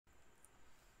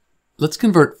Let's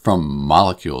convert from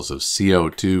molecules of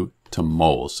CO2 to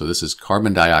moles. So this is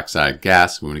carbon dioxide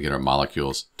gas. We want to get our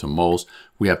molecules to moles.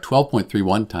 We have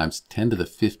 12.31 times 10 to the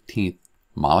 15th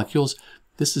molecules.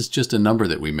 This is just a number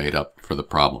that we made up for the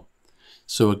problem.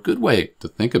 So a good way to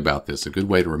think about this, a good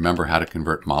way to remember how to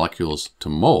convert molecules to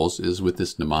moles is with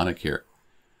this mnemonic here.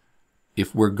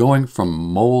 If we're going from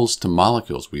moles to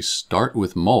molecules, we start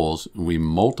with moles, we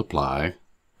multiply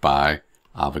by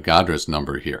Avogadro's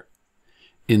number here.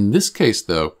 In this case,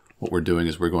 though, what we're doing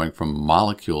is we're going from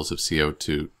molecules of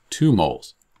CO2 to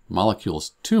moles.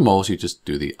 Molecules to moles, you just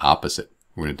do the opposite.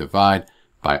 We're going to divide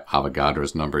by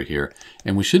Avogadro's number here.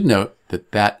 And we should note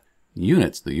that the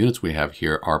units we have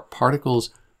here are particles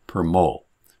per mole.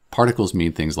 Particles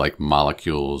mean things like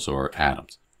molecules or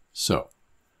atoms. So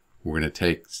we're going to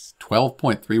take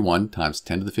 12.31 times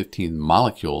 10 to the 15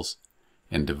 molecules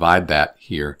and divide that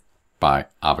here by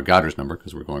Avogadro's number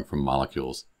because we're going from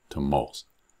molecules to moles.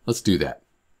 Let's do that.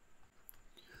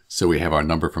 So we have our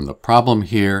number from the problem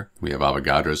here. We have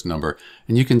Avogadro's number.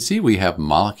 And you can see we have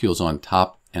molecules on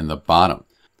top and the bottom.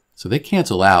 So they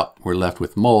cancel out. We're left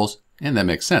with moles. And that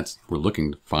makes sense. We're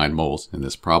looking to find moles in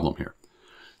this problem here.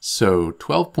 So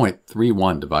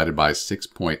 12.31 divided by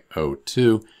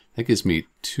 6.02, that gives me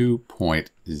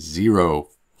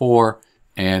 2.04.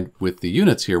 And with the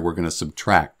units here, we're going to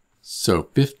subtract. So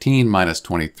 15 minus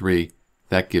 23,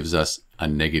 that gives us a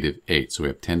 -8. So we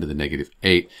have 10 to the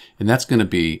 -8, and that's going to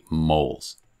be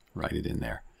moles. Write it in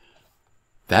there.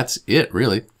 That's it,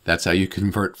 really. That's how you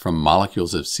convert from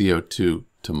molecules of CO2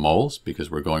 to moles.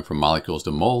 Because we're going from molecules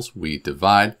to moles, we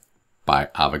divide by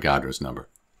Avogadro's number.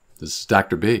 This is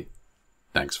Dr. B.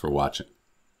 Thanks for watching.